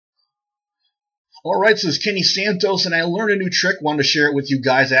Alright, so it's Kenny Santos, and I learned a new trick. Wanted to share it with you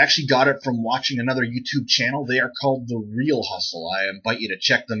guys. I actually got it from watching another YouTube channel. They are called The Real Hustle. I invite you to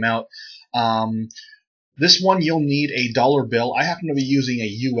check them out. This one, you'll need a dollar bill. I happen to be using a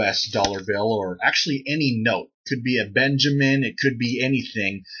US dollar bill, or actually any note. Could be a Benjamin, it could be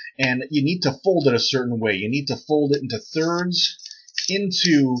anything. And you need to fold it a certain way. You need to fold it into thirds,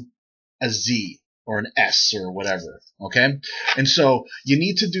 into a Z or an S or whatever, okay? And so you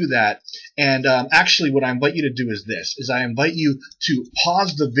need to do that. And actually what I invite you to do is this, is I invite you to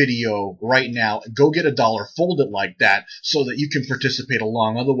pause the video right now, go get a dollar, fold it like that so that you can participate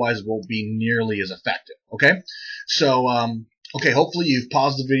along. Otherwise it won't be nearly as effective, okay? So, okay, hopefully you've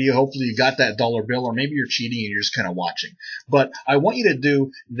paused the video, hopefully you got that dollar bill, or maybe you're cheating and you're just kind of watching. But I want you to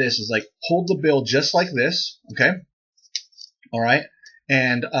do this, is like hold the bill just like this, okay? All right?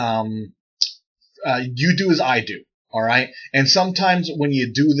 And you do as I do, all right? And sometimes when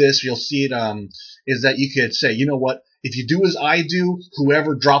you do this, you'll see it is that you could say, you know what, if you do as I do,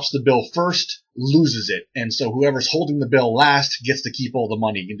 whoever drops the bill first loses it. And so whoever's holding the bill last gets to keep all the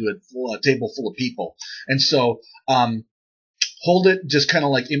money. You can do a table full of people. And so hold it just kind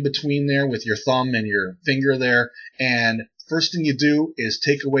of like in between there with your thumb and your finger there, and first thing you do is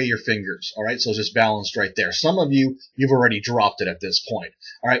take away your fingers, all right? So it's just balanced right there. Some of you, you've already dropped it at this point,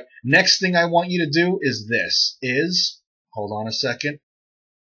 all right? Next thing I want you to do is this, hold on a second,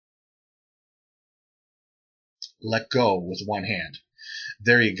 let go with one hand.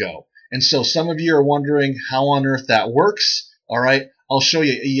 There you go. And so some of you are wondering how on earth that works, all right? I'll show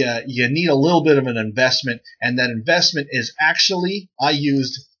you. You need a little bit of an investment, and that investment is actually, I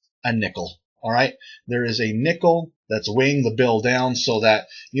used a nickel, all right? There is a nickel that's weighing the bill down so that,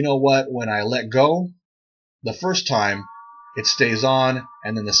 you know what, when I let go, the first time it stays on,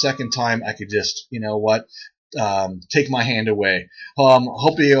 and then the second time I could just, you know what, take my hand away.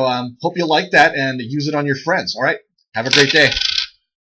 Hope you like that and use it on your friends. All right, have a great day.